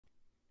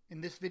In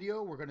this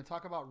video, we're going to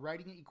talk about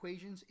writing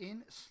equations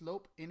in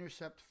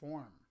slope-intercept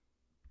form.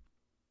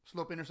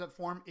 Slope-intercept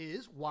form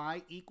is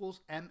y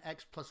equals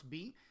mx plus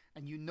b,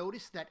 and you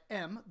notice that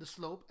m, the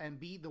slope, and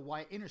b, the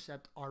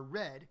y-intercept, are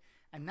red,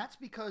 and that's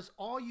because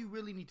all you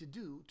really need to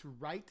do to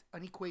write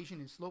an equation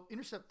in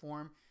slope-intercept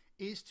form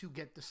is to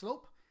get the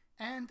slope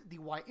and the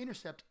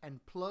y-intercept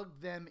and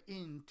plug them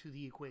into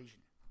the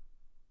equation.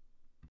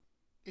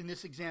 In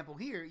this example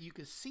here, you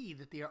can see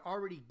that they are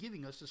already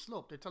giving us the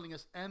slope. They're telling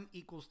us m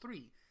equals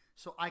 3.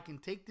 So I can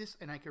take this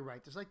and I can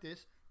write this like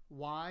this,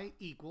 y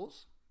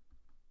equals,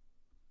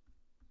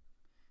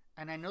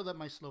 and I know that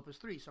my slope is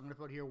 3, so I'm going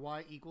to put here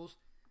y equals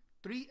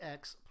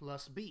 3x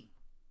plus b.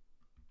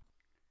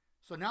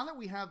 So now that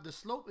we have the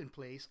slope in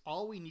place,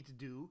 all we need to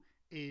do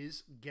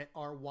is get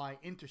our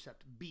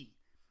y-intercept, b.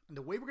 And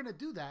the way we're going to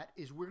do that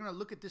is we're going to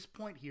look at this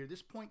point here.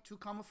 This point 2,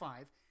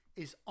 5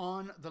 is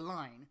on the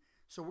line.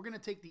 So we're going to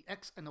take the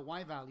x and the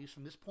y values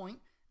from this point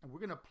and we're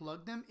going to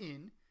plug them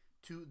in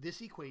to this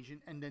equation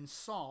and then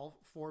solve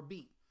for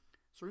b.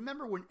 So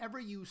remember, whenever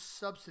you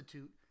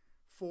substitute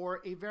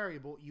for a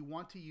variable, you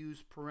want to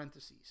use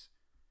parentheses.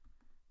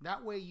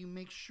 That way you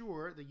make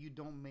sure that you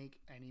don't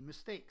make any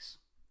mistakes.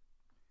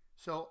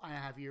 So I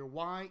have here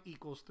y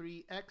equals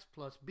 3x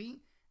plus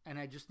b, and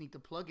I just need to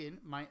plug in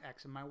my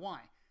x and my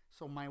y.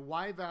 So my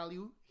y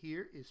value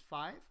here is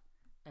 5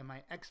 and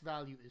my x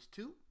value is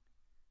 2.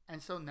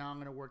 And so now I'm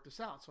going to work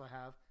this out. So I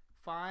have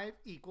 5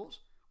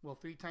 equals, well,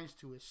 3 times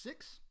 2 is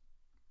 6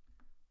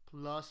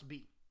 plus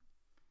b.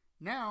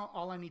 Now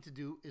all I need to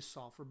do is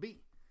solve for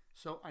b.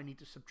 So I need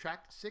to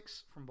subtract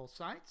 6 from both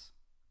sides.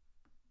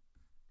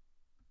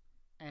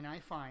 And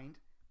I find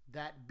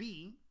that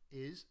b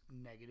is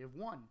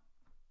 -1.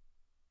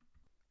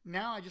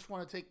 Now I just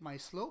want to take my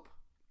slope,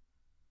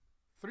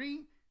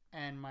 3,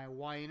 and my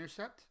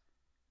y-intercept,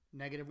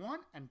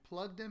 -1, and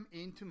plug them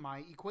into my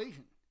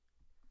equation.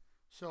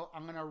 So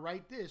I'm going to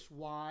write this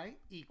y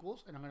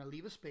equals, and I'm going to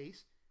leave a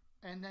space,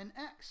 and then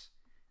x.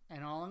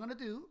 And all I'm going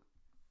to do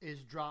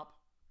is drop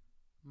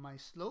my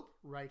slope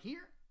right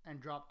here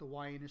and drop the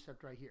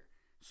y-intercept right here.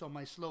 So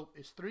my slope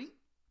is 3,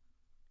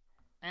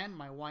 and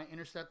my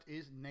y-intercept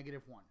is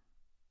 -1.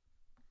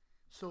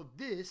 So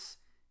this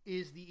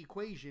is the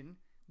equation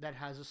that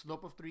has a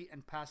slope of 3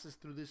 and passes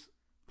through this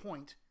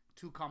point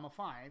 2,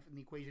 5, and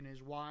the equation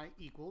is y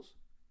equals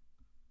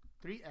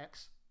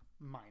 3x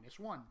minus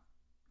 1.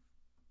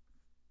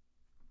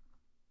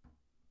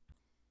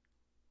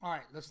 All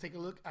right, let's take a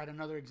look at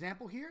another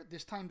example here.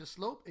 This time the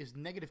slope is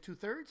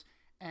 -2/3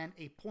 and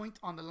a point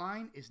on the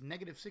line is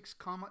 -6,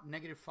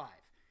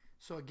 -5.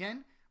 So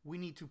again, we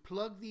need to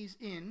plug these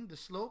in, the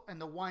slope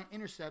and the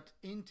y-intercept,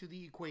 into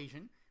the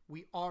equation.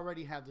 We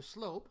already have the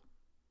slope.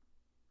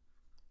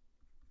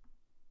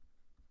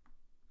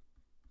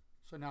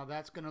 So now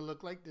that's going to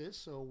look like this.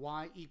 So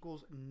y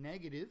equals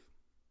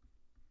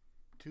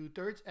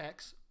 -2/3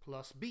 x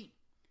plus b.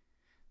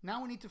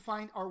 Now we need to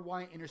find our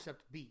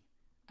y-intercept b.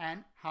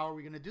 And how are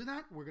we going to do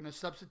that? We're going to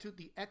substitute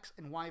the x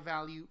and y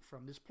value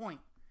from this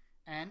point.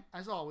 And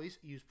as always,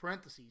 use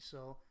parentheses.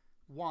 So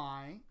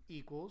y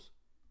equals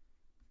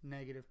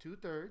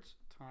 -2/3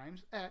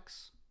 times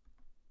x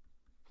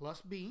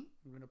plus b.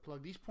 We're going to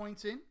plug these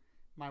points in.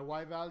 My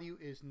y value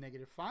is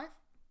 -5.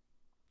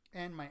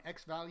 And my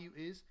x value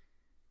is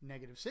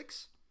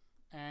 -6.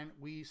 And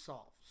we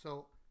solve.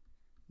 So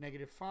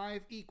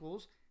 -5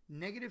 equals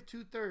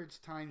 -2/3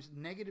 times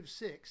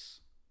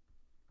 -6.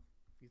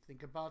 You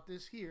think about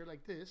this here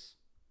like this,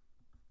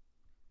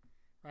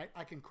 right?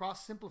 I can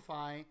cross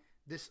simplify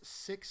this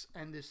 6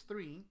 and this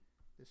 3.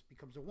 This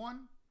becomes a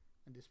 1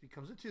 and this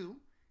becomes a 2,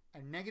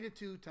 and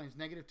 -2 times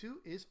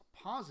 -2 is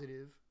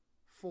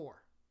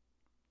 +4.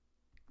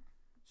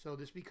 So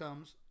this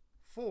becomes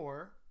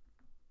 4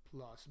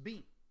 plus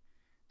b.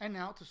 And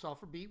now to solve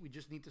for b, we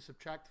just need to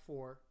subtract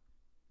 4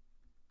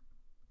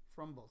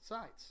 from both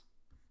sides.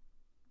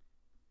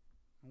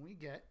 And we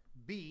get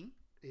b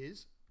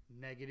is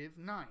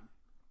 -9.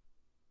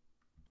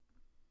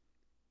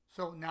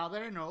 So now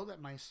that I know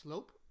that my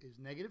slope is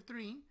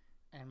 -3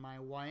 and my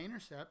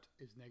y-intercept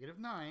is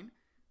 -9,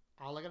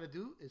 all I got to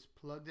do is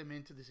plug them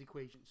into this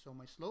equation. So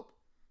my slope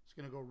is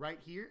going to go right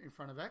here in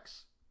front of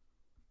x,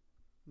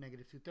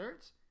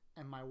 -2/3,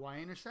 and my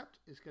y-intercept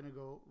is going to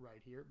go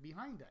right here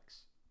behind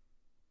x,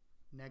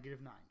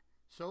 -9.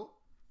 So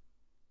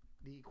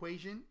the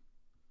equation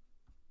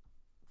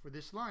for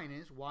this line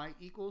is y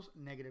equals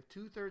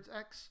 -2/3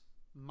 x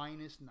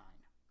minus 9.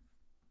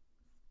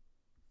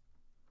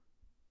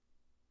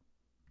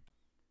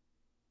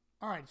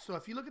 All right, so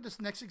if you look at this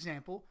next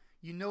example,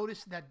 you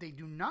notice that they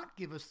do not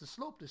give us the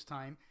slope this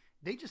time.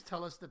 They just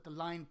tell us that the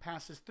line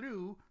passes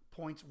through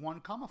points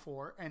 1,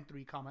 4 and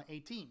 3,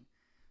 18.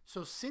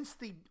 So since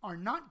they are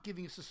not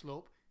giving us the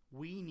slope,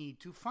 we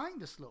need to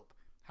find the slope.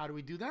 How do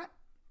we do that?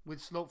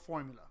 With slope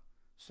formula.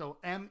 So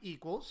m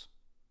equals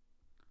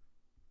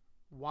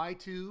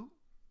y2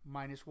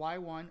 minus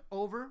y1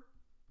 over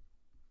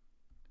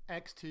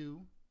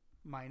x2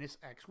 minus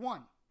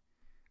x1.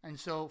 And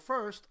so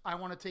first, I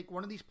want to take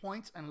one of these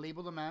points and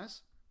label them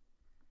as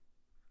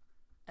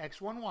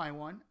x1,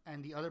 y1,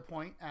 and the other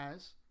point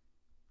as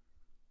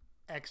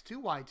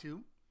x2,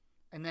 y2.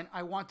 And then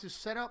I want to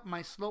set up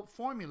my slope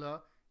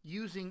formula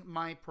using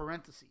my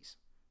parentheses.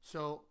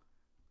 So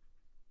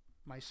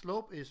my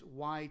slope is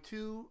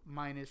y2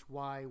 minus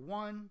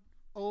y1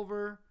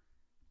 over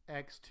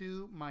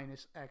x2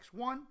 minus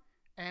x1,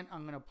 and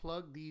I'm going to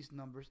plug these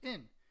numbers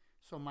in.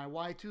 So my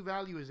y2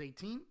 value is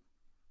 18,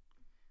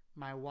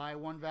 my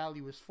y1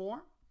 value is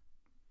 4,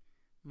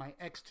 my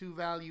x2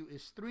 value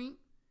is 3,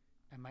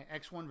 and my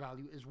x1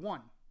 value is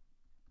 1.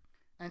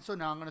 And so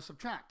now I'm going to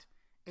subtract.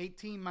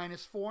 18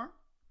 minus 4,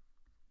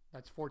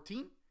 that's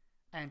 14,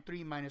 and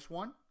 3 minus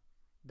 1,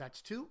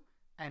 that's 2,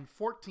 and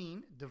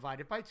 14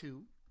 divided by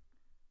 2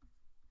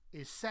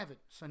 is 7.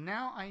 So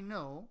now I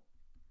know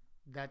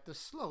that the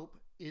slope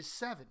is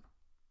 7.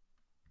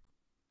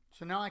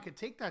 So now I can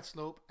take that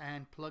slope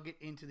and plug it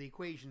into the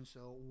equation.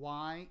 So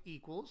y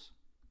equals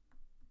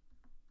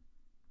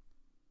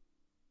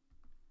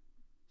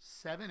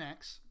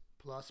 7x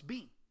plus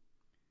b.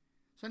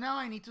 So now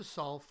I need to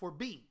solve for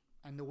b.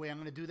 And the way I'm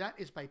going to do that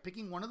is by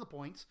picking one of the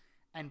points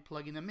and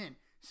plugging them in.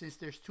 Since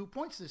there's 2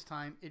 points this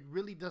time, it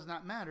really does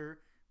not matter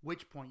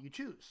which point you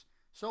choose.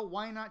 So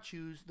why not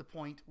choose the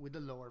point with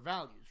the lower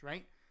values,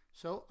 right?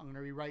 So I'm going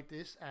to rewrite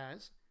this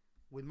as,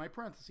 with my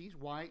parentheses,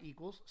 y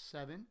equals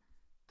 7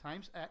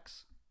 times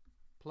x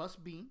plus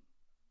b.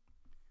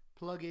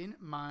 Plug in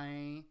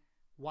my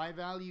y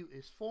value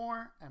is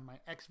 4 and my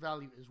x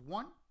value is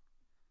 1.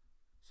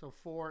 So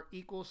 4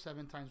 equals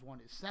 7 times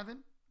 1 is 7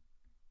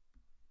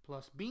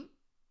 plus b.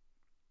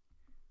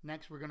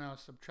 Next, we're going to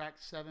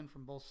subtract 7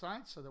 from both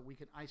sides so that we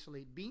can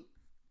isolate b.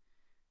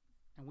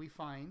 And we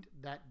find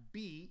that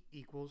b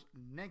equals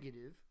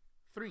negative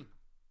 3.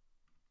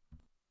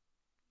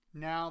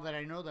 Now that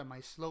I know that my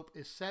slope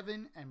is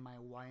 7 and my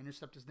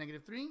y-intercept is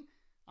negative 3,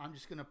 I'm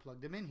just going to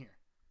plug them in here.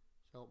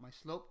 So my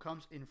slope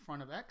comes in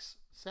front of x,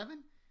 7,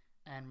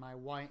 and my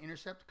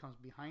y-intercept comes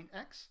behind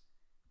x,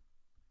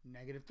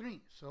 negative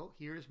 3. So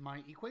here's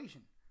my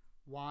equation.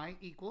 Y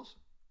equals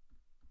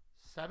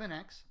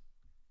 7x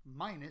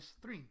minus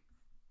 3.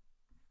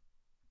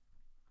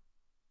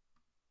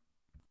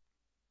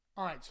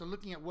 All right, so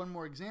looking at one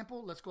more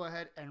example, let's go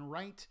ahead and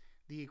write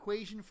the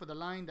equation for the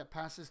line that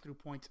passes through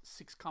points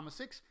 6,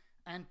 6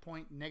 and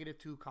point negative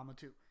 2,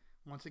 2.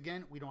 Once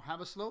again, we don't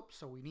have a slope,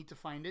 so we need to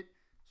find it.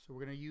 So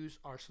we're going to use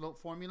our slope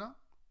formula,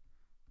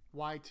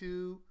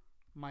 y2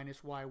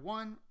 minus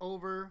y1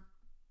 over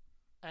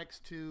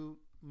x2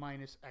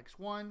 minus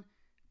x1.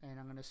 And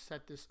I'm going to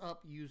set this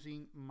up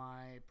using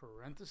my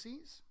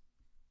parentheses.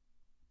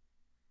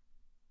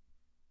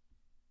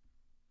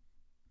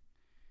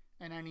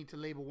 And I need to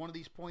label one of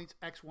these points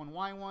x1,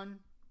 y1,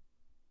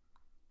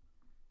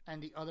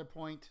 and the other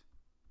point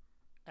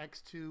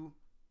x2,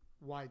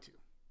 y2,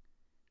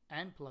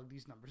 and plug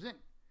these numbers in.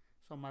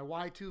 So my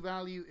y2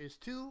 value is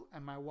 2,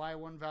 and my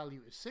y1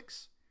 value is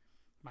 6.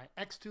 My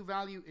x2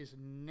 value is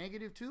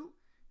negative 2,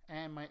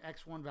 and my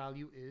x1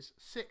 value is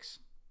 6.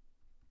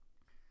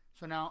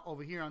 So now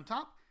over here on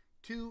top,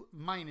 2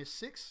 minus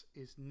 6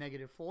 is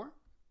negative 4,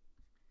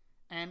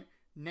 and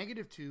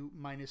negative 2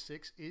 minus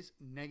 6 is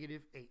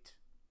negative 8.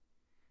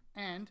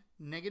 And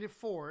negative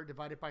 4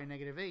 divided by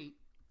negative 8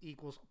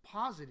 equals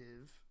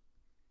positive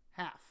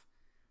half.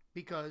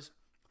 Because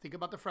think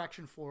about the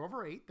fraction 4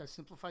 over 8. That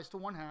simplifies to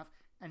 1/2.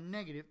 And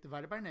negative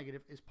divided by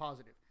negative is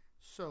positive.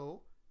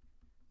 So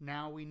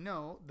now we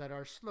know that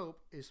our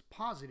slope is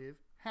positive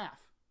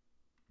half.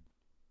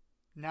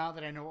 Now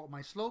that I know what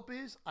my slope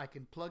is, I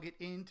can plug it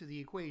into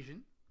the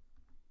equation.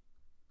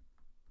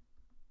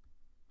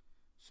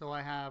 So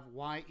I have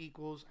y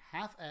equals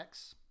half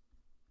x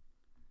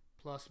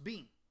plus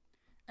b.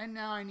 And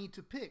now I need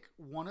to pick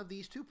one of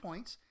these 2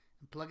 points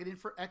and plug it in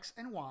for x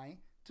and y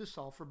to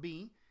solve for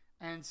b.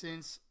 And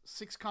since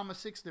 6,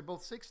 6, they're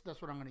both 6, that's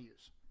what I'm going to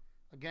use.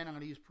 Again, I'm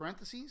going to use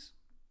parentheses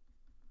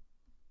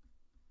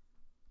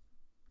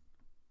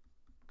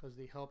because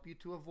they help you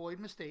to avoid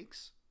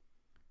mistakes.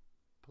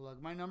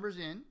 Plug my numbers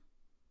in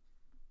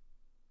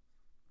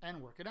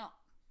and work it out.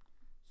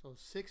 So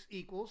 6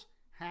 equals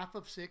half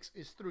of 6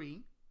 is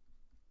 3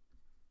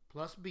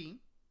 plus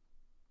b.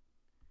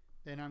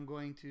 Then I'm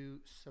going to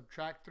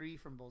subtract 3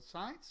 from both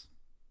sides,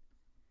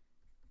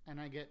 and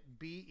I get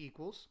b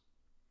equals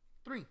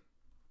 3.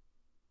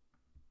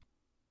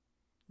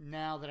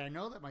 Now that I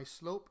know that my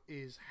slope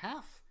is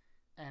half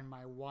and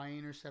my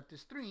y-intercept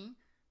is 3,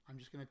 I'm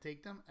just going to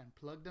take them and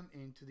plug them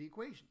into the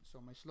equation. So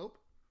my slope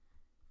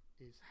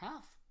is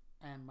half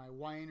and my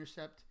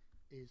y-intercept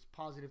is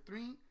positive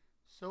 3.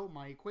 So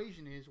my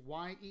equation is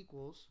y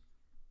equals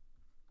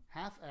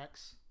half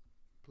x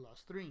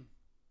plus 3.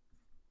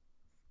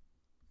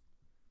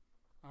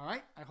 All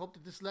right, I hope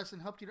that this lesson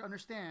helped you to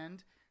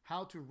understand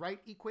how to write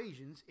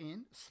equations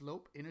in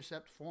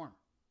slope-intercept form.